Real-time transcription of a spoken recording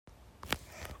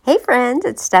Hey friends,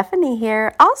 it's Stephanie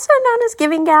here, also known as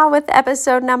Giving Gal, with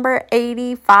episode number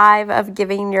 85 of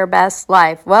Giving Your Best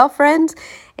Life. Well, friends,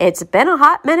 it's been a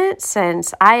hot minute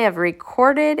since I have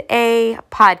recorded a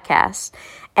podcast,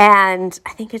 and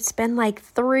I think it's been like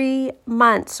 3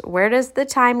 months. Where does the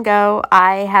time go?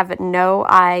 I have no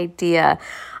idea.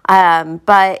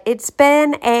 But it's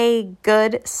been a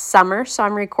good summer, so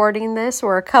I'm recording this.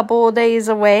 We're a couple of days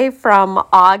away from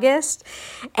August,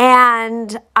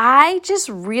 and I just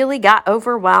really got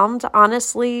overwhelmed,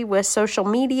 honestly, with social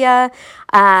media.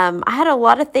 I had a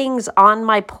lot of things on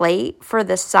my plate for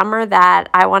the summer that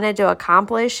I wanted to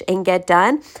accomplish and get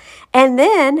done. And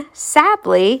then,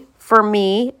 sadly, for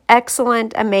me,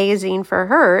 excellent, amazing for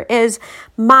her, is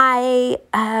my,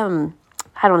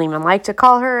 I don't even like to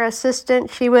call her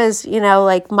assistant. She was,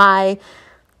 like my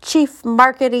chief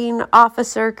marketing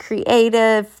officer,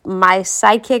 creative, my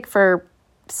sidekick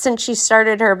since she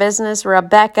started her business,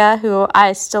 Rebecca, who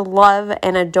I still love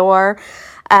and adore,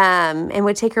 and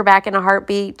would take her back in a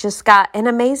heartbeat, just got an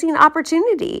amazing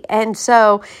opportunity. And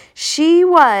so she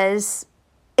was...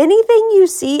 Anything you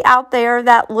see out there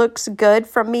that looks good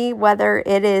from me, whether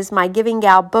it is my Giving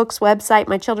Gal Books website,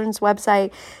 my children's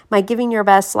website, my Giving Your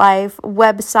Best Life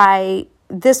website,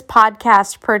 this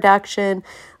podcast production,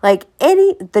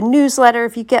 the newsletter,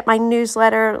 if you get my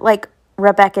newsletter,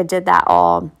 Rebecca did that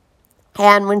all.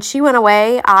 And when she went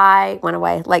away, I went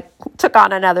away, took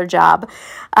on another job.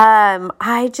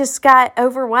 I just got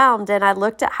overwhelmed, and I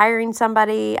looked at hiring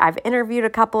somebody. I've interviewed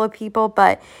a couple of people,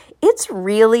 but it's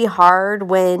really hard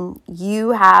when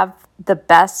you have the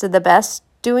best of the best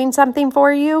doing something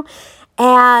for you.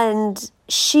 And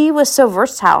she was so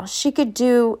versatile. She could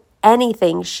do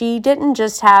anything. She didn't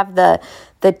just have the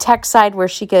tech side where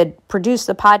she could produce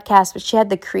the podcast, but she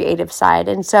had the creative side.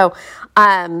 And so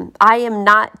I am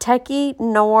not techie,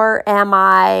 nor am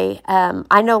I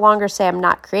no longer say I'm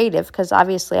not creative, because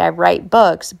obviously I write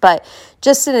books, but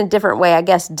just in a different way, I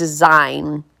guess,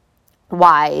 design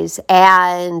wise.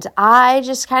 And I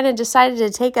just kind of decided to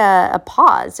take a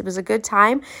pause. It was a good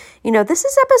time. This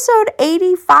is episode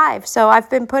 85. So I've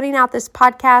been putting out this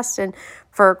podcast and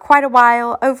for quite a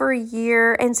while, over a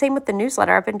year, and same with the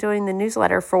newsletter. I've been doing the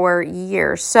newsletter for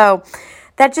years. So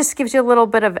that just gives you a little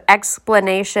bit of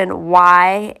explanation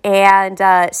why.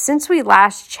 And since we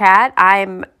last chat,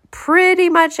 I'm pretty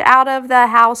much out of the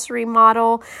house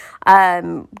remodel.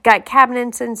 Got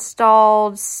cabinets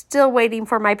installed, still waiting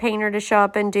for my painter to show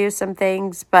up and do some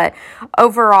things, but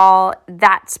overall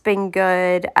that's been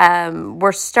good.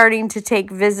 We're starting to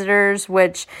take visitors,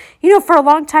 which, for a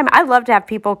long time, I love to have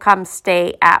people come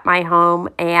stay at my home.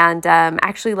 And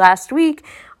actually last week,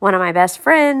 one of my best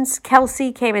friends,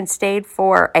 Kelsey, came and stayed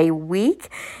for a week,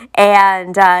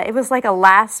 and it was like a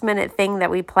last minute thing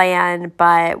that we planned,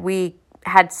 but we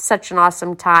had such an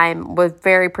awesome time, was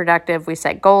very productive. We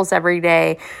set goals every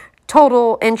day,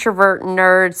 total introvert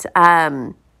nerds.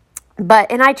 And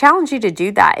I challenge you to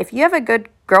do that. If you have a good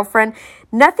girlfriend,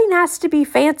 nothing has to be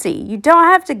fancy. You don't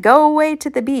have to go away to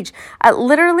the beach.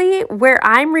 Literally, where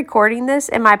I'm recording this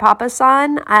in my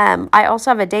Papasan, I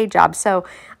also have a day job. So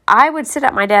I would sit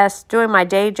at my desk doing my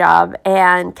day job,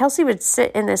 and Kelsey would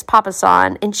sit in this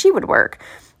Papasan and she would work.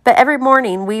 But every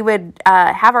morning we would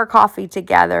have our coffee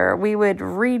together. We would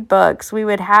read books. We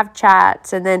would have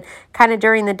chats. And then kind of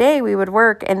during the day we would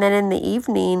work. And then in the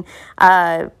evening,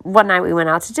 one night we went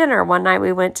out to dinner. One night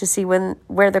we went to see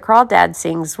Where the Crawdad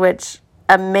Sings, which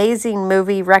amazing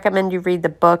movie. Recommend you read the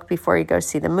book before you go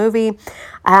see the movie.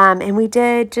 And we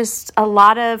did just a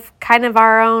lot of kind of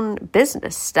our own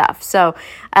business stuff. So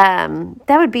that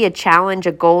would be a challenge,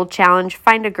 a goal challenge.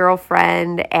 Find a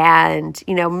girlfriend and,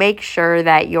 make sure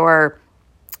that you're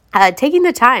taking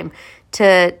the time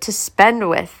to spend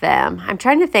with them. I'm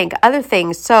trying to think other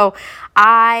things. So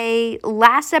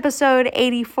last episode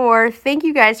 84, thank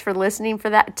you guys for listening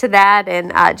to that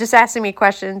and just asking me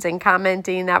questions and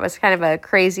commenting. That was kind of a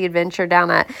crazy adventure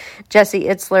down at Jesse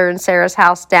Itzler and Sarah's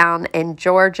house down in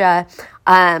Georgia.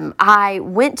 I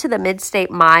went to the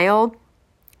Mid-State Mile,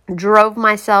 drove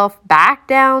myself back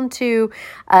down to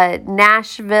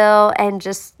Nashville, and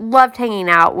just loved hanging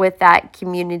out with that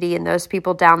community and those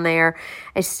people down there.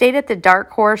 I stayed at the Dark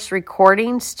Horse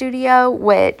Recording Studio,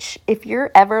 which if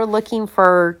you're ever looking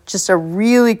for just a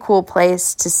really cool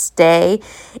place to stay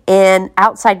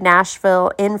outside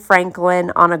Nashville in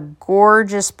Franklin on a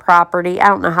gorgeous property. I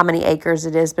don't know how many acres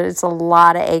it is, but it's a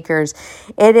lot of acres.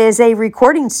 It is a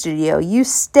recording studio. You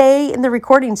stay in the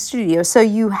recording studio, so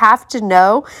you have to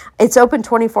know it's open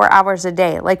 24 hours a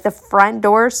day. Like the front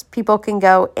doors, people can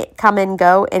come and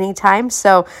go anytime.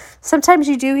 So sometimes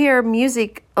you do hear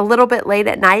music a little bit late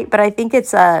at night, but I think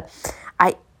it's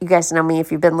you guys know me,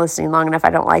 if you've been listening long enough, I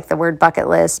don't like the word bucket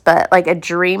list, but like a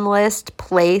dream list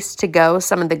place to go.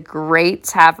 Some of the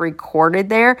greats have recorded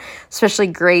there, especially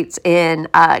greats in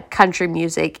country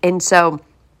music. And so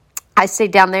I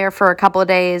stayed down there for a couple of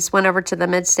days, went over to the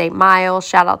Mid-State Mile.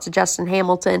 Shout out to Justin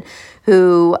Hamilton,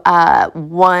 who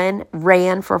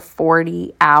ran for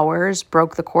 40 hours,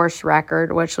 broke the course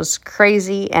record, which was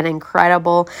crazy and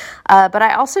incredible. But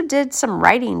I also did some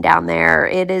writing down there.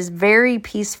 It is very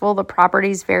peaceful. The property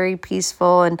is very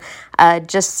peaceful, and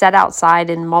just sat outside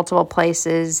in multiple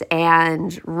places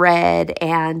and read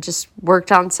and just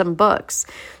worked on some books.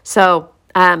 So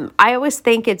I always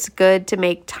think it's good to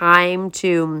make time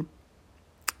to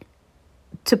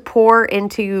pour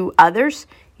into others.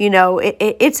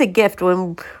 It's a gift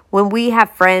when we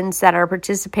have friends that are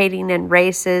participating in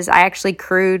races. I actually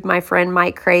crewed my friend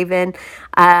Mike Craven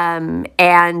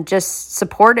and just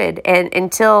supported and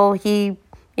until he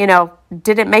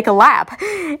didn't make a lap.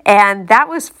 And that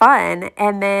was fun.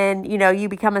 And then, you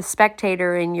become a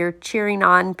spectator and you're cheering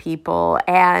on people.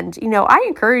 And, I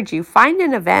encourage you, find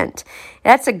an event.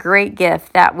 That's a great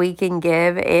gift that we can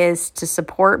give, is to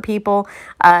support people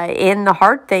in the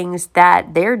hard things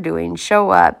that they're doing. Show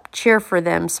up, cheer for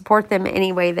them, support them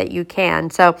any way that you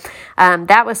can. So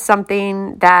that was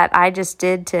something that I just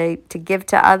did to give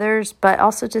to others, but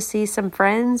also to see some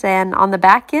friends, and on the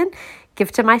back end, give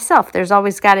to myself. There's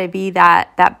always got to be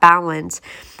that balance.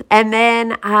 And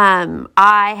then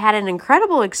I had an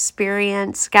incredible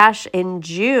experience, in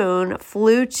June,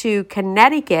 flew to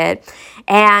Connecticut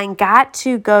and got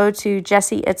to go to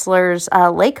Jesse Itzler's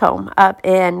lake home up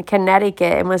in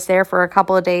Connecticut, and was there for a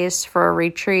couple of days for a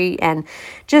retreat, and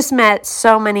just met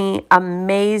so many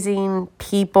amazing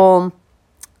people.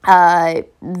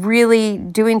 Really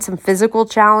doing some physical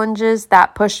challenges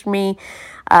that pushed me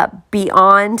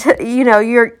beyond,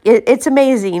 it's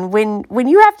amazing when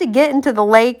you have to get into the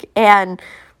lake and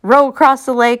row across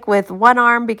the lake with one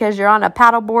arm because you're on a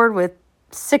paddleboard with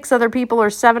 6 other people or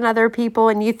 7 other people,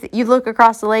 and you look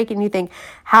across the lake and you think,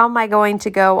 how am I going to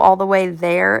go all the way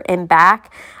there and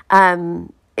back?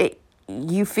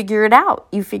 You figure it out.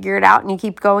 And you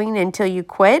keep going until you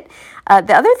quit.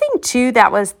 The other thing too, there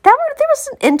was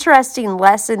an interesting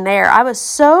lesson there. I was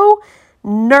so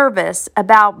nervous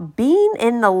about being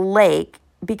in the lake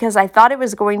because I thought it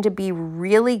was going to be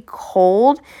really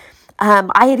cold.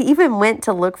 I had even went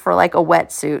to look for like a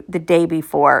wetsuit the day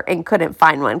before and couldn't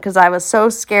find one because I was so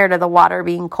scared of the water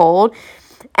being cold.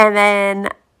 And then,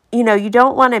 you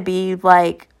don't want to be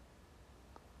like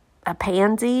a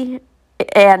pansy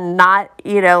and not,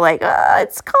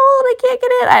 it's cold, I can't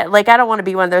get in. I don't want to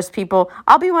be one of those people.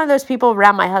 I'll be one of those people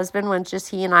around my husband when it's just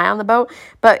he and I on the boat.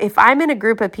 But if I'm in a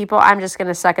group of people, I'm just going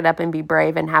to suck it up and be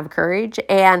brave and have courage.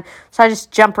 And so I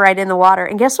just jump right in the water.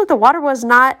 And guess what? The water was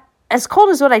not as cold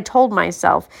as what I told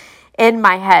myself in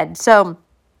my head. So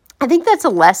I think that's a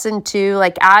lesson too,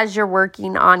 like as you're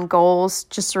working on goals,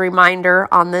 just a reminder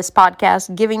on this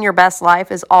podcast, giving your best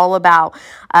life is all about,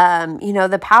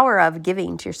 the power of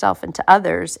giving to yourself and to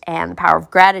others, and the power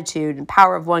of gratitude and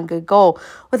power of one good goal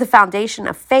with a foundation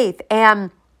of faith.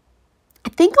 And I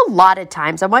think a lot of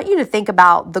times I want you to think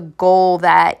about the goal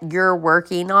that you're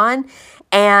working on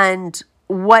and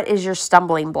what is your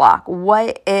stumbling block?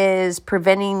 What is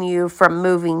preventing you from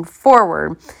moving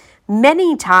forward?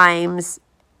 Many times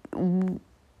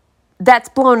that's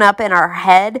blown up in our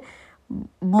head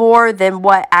more than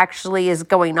what actually is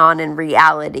going on in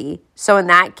reality. So in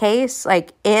that case,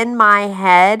 like in my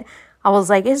head, I was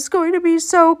like, it's going to be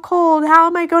so cold. How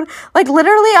am I going to,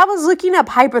 literally I was looking up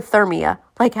hypothermia.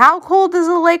 Like, how cold does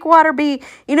the lake water be?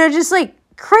 Just like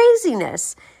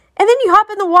craziness. And then you hop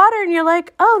in the water and you're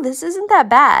like, oh, this isn't that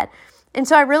bad. And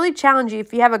so I really challenge you,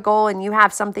 if you have a goal and you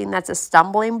have something that's a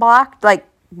stumbling block,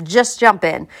 just jump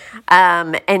in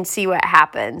and see what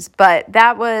happens. But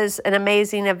that was an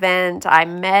amazing event. I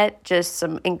met just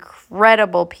some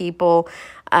incredible people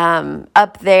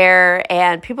up there,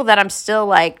 and people that I'm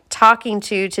still talking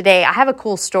to today. I have a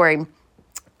cool story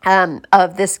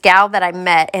of this gal that I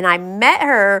met, and I met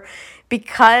her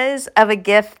because of a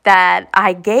gift that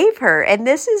I gave her. And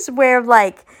this is where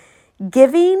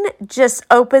giving just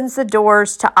opens the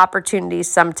doors to opportunities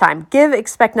sometimes. Give,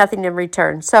 expect nothing in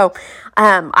return. So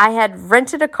I had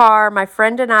rented a car. My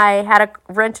friend and I had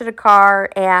rented a car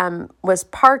and was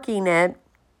parking it.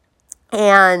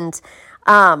 And,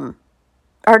 I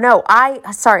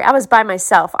was by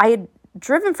myself. I had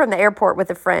driven from the airport with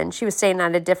a friend. She was staying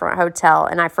at a different hotel,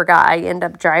 and I forgot. I ended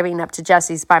up driving up to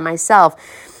Jesse's by myself.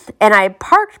 And I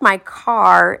parked my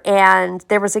car, and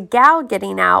there was a gal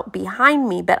getting out behind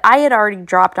me, but I had already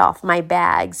dropped off my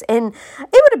bags. And it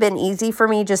would have been easy for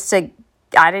me just to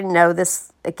I didn't know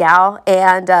this gal,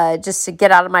 and just to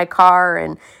get out of my car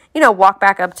and, walk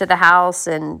back up to the house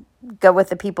and go with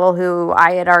the people who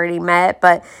I had already met.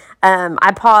 But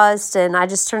I paused and I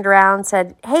just turned around and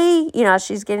said, hey,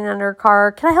 she's getting under her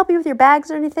car. Can I help you with your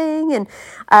bags or anything?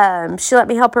 And she let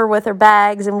me help her with her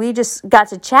bags. And we just got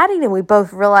to chatting, and we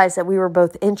both realized that we were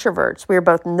both introverts. We were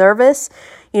both nervous.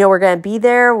 We're going to be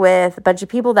there with a bunch of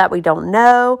people that we don't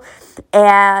know.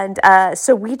 And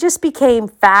so we just became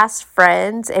fast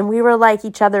friends, and we were like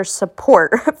each other's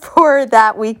support for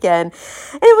that weekend.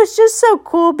 And it was just so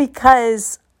cool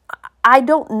because I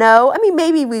don't know. I mean,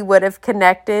 maybe we would have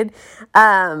connected,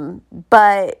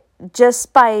 but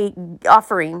just by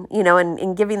offering,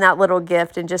 and giving that little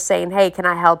gift and just saying, hey, can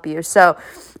I help you? So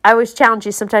I always challenge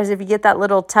you sometimes if you get that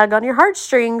little tug on your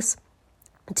heartstrings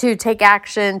to take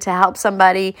action to help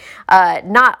somebody.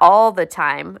 Not all the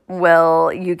time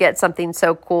will you get something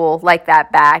so cool like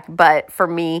that back, but for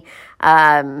me,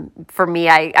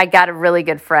 I got a really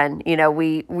good friend.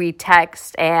 We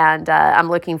text, and I'm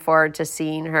looking forward to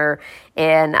seeing her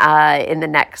in the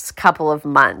next couple of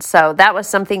months. So that was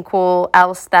something cool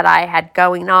else that I had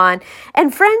going on.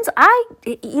 And friends, I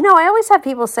always have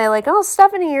people say like, oh,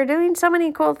 Stephanie, you're doing so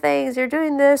many cool things. You're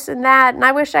doing this and that, and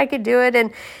I wish I could do it.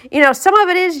 And, some of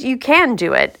it is you can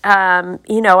do it.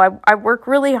 I work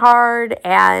really hard,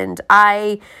 and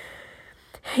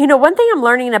one thing I'm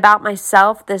learning about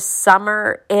myself this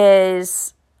summer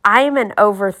is I am an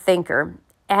overthinker.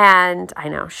 And I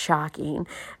know, shocking,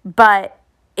 but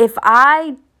if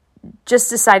I just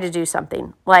decide to do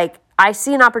something, like I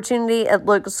see an opportunity, it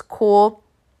looks cool.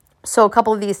 So a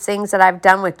couple of these things that I've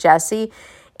done with Jesse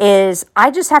is I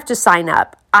just have to sign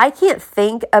up. I can't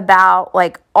think about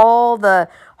like all the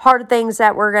hard things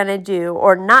that we're going to do,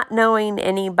 or not knowing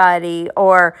anybody,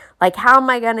 or like, how am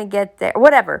I going to get there?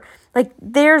 Whatever. Like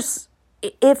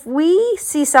if we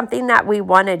see something that we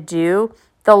want to do,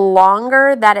 the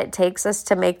longer that it takes us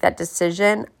to make that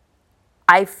decision,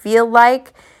 I feel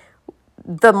like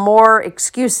the more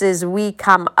excuses we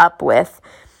come up with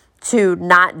to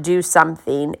not do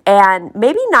something. And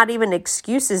maybe not even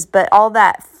excuses, but all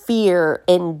that fear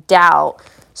and doubt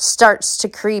starts to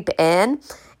creep in.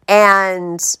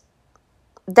 And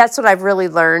that's what I've really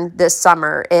learned this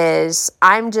summer is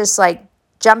I'm just like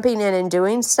jumping in and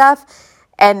doing stuff.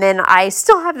 And then I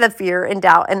still have the fear and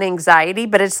doubt and anxiety,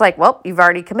 but it's like, well, you've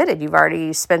already committed. You've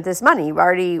already spent this money. You've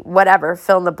already whatever,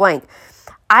 fill in the blank.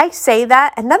 I say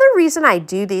that. Another reason I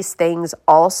do these things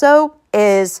also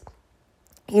is,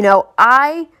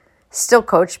 I still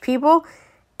coach people,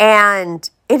 and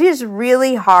it is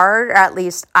really hard, or at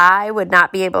least I would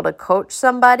not be able to coach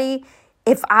somebody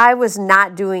if I was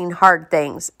not doing hard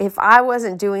things, if I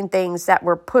wasn't doing things that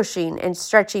were pushing and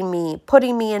stretching me,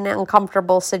 putting me in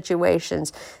uncomfortable situations,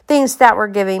 things that were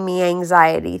giving me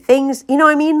anxiety, things,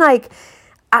 like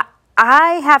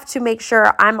I have to make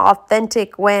sure I'm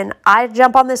authentic when I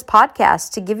jump on this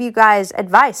podcast to give you guys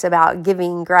advice about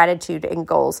giving, gratitude, and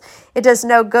goals. It does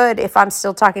no good if I'm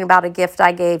still talking about a gift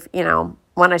I gave,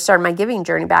 when I started my giving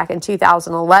journey back in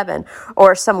 2011,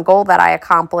 or some goal that I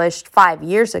accomplished 5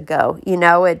 years ago.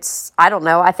 I don't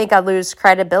know. I think I lose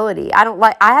credibility.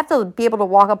 I have to be able to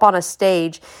walk up on a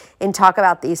stage and talk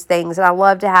about these things, and I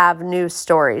love to have new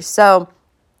stories. So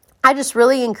I just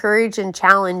really encourage and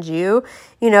challenge you,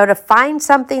 to find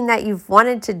something that you've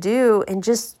wanted to do and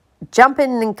just jump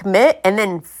in and commit and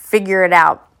then figure it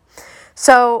out.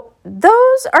 So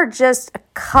those are just a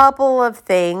couple of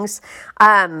things.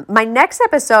 My next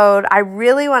episode, I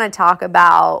really want to talk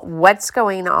about what's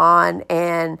going on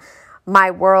in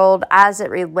my world as it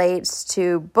relates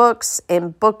to books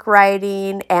and book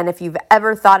writing. And if you've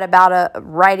ever thought about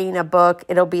writing a book,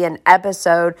 it'll be an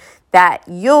episode that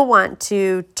you'll want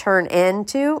to turn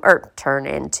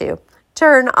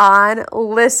on,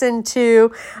 listen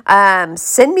to,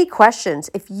 send me questions.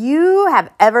 If you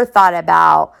have ever thought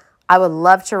about, I would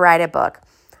love to write a book,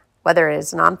 whether it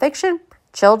is nonfiction,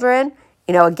 children,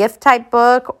 a gift type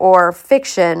book, or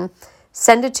fiction,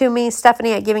 send it to me,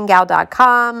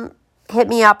 Stephanie@givinggal.com. Hit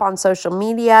me up on social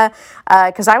media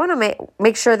because I want to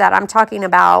make sure that I'm talking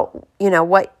about,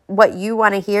 what you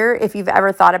want to hear if you've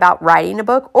ever thought about writing a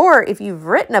book, or if you've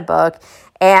written a book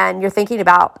and you're thinking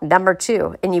about number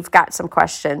 2 and you've got some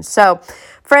questions. So,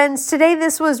 friends, today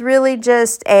this was really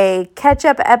just a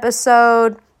catch-up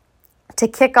episode to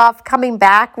kick off coming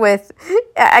back with,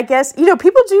 I guess,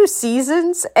 people do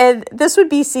seasons, and this would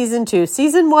be season 2.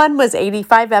 Season 1 was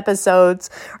 85 episodes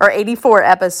or 84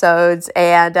 episodes,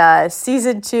 and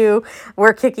season 2,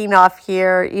 we're kicking off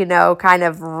here, kind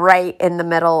of right in the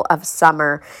middle of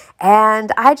summer.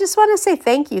 And I just want to say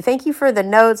thank you. Thank you for the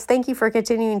notes. Thank you for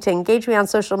continuing to engage me on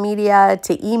social media,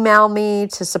 to email me,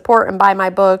 to support and buy my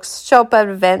books, show up at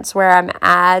events where I'm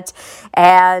at.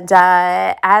 And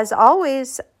as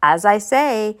always, as I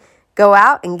say, go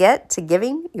out and get to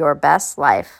giving your best life.